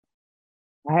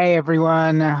Hi,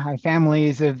 everyone. Hi,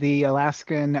 families of the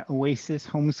Alaskan Oasis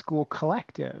Homeschool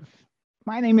Collective.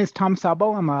 My name is Tom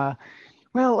Szabo.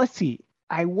 Let's see.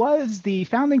 I was the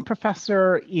founding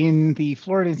professor in the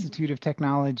Florida Institute of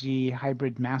Technology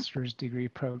hybrid master's degree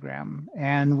program,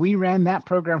 and we ran that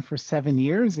program for 7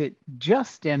 years. It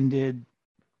just ended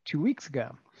 2 weeks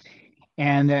ago.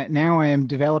 And now I am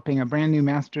developing a brand new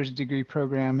master's degree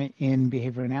program in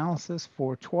behavior analysis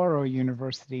for Touro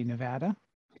University, Nevada.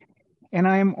 And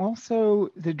I'm also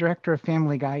the director of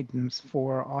family guidance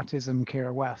for Autism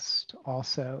Care West,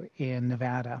 also in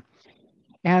Nevada.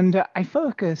 And I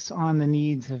focus on the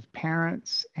needs of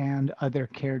parents and other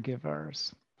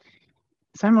caregivers.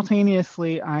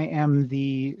 Simultaneously, I am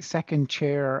the second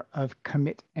chair of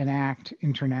Commit and Act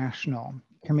International.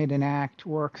 Commit and Act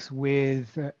works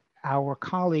with our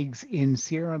colleagues in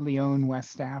Sierra Leone,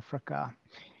 West Africa,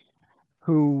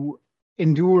 who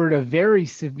endured a very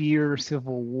severe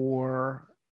civil war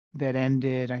that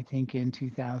ended, I think, in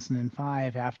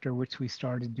 2005, after which we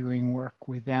started doing work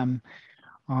with them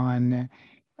on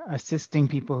assisting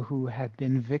people who had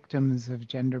been victims of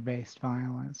gender-based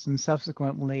violence. And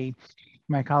subsequently,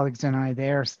 my colleagues and I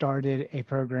there started a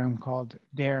program called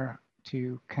Dare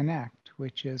to Connect,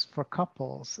 which is for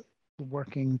couples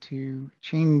working to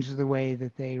change the way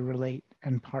that they relate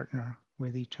and partner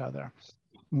with each other.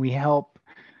 We help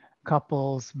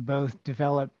couples both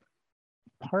develop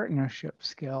partnership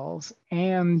skills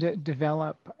and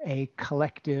develop a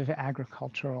collective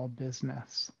agricultural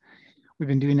business. We've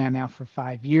been doing that now for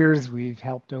 5 years. We've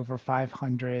helped over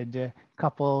 500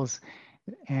 couples.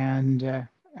 And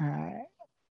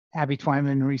Abby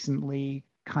Twyman recently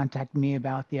contacted me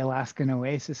about the Alaskan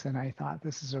Oasis, and I thought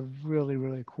this is a really,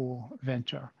 really cool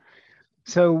venture.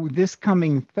 So this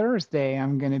coming Thursday,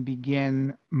 I'm going to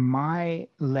begin my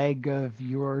leg of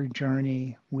your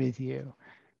journey with you.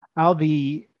 I'll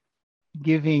be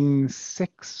giving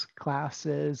 6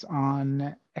 classes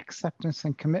on acceptance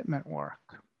and commitment work,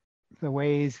 the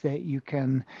ways that you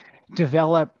can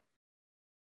develop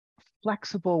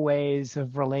flexible ways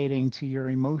of relating to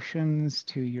your emotions,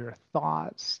 to your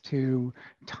thoughts, to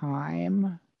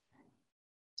time,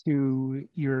 to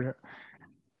your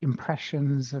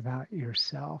impressions about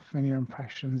yourself and your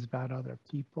impressions about other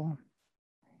people,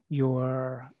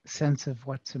 your sense of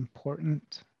what's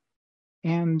important,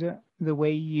 and the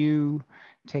way you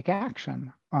take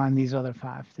action on these other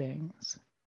 5 things.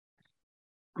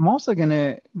 I'm also going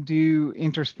to do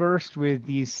interspersed with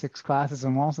these 6 classes,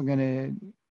 I'm also going to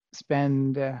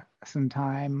spend some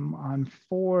time on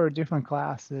 4 different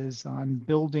classes on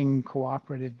building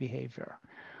cooperative behavior.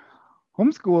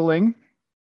 Homeschooling,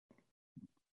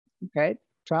 okay,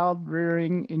 child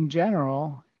rearing in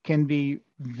general can be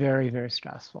very, very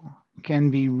stressful,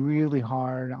 can be really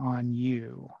hard on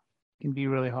you, can be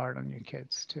really hard on your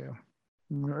kids too,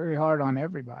 very hard on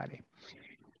everybody.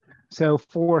 So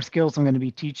 4 skills I'm going to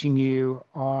be teaching you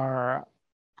are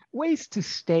ways to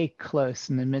stay close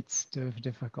in the midst of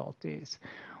difficulties,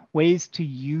 ways to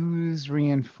use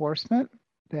reinforcement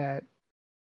that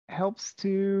helps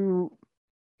to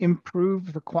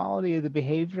improve the quality of the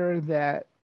behavior that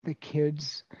the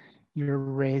kids you're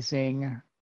raising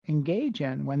engage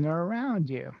in when they're around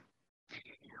you.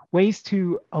 Ways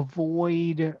to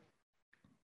avoid,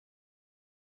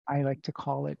 I like to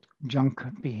call it junk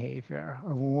behavior,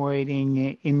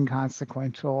 avoiding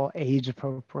inconsequential,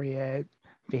 age-appropriate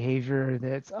behavior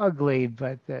that's ugly,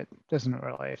 but that doesn't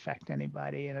really affect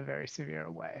anybody in a very severe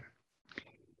way.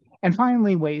 And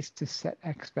finally, ways to set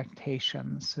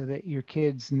expectations so that your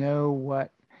kids know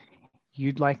what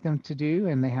you'd like them to do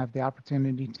and they have the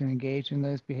opportunity to engage in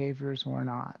those behaviors or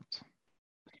not.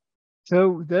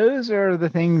 So those are the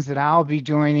things that I'll be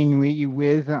joining you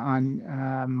with on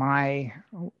my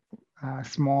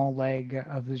small leg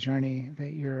of the journey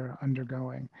that you're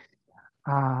undergoing.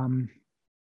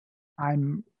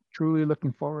 I'm truly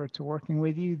looking forward to working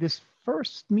with you. This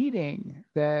first meeting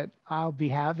that I'll be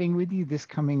having with you this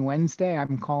coming Wednesday,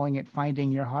 I'm calling it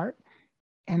Finding Your Heart.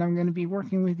 And I'm going to be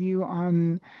working with you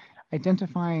on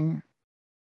identifying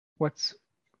what's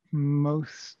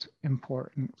most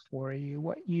important for you,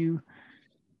 what you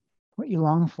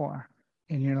long for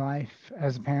in your life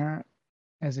as a parent,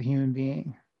 as a human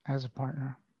being, as a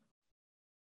partner.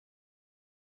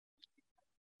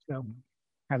 So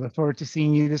I look forward to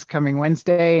seeing you this coming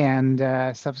Wednesday and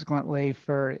subsequently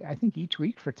for, I think, each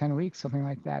week for 10 weeks, something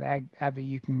like that. Abby,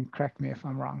 you can correct me if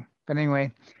I'm wrong. But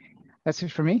anyway, that's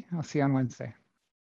it for me. I'll see you on Wednesday.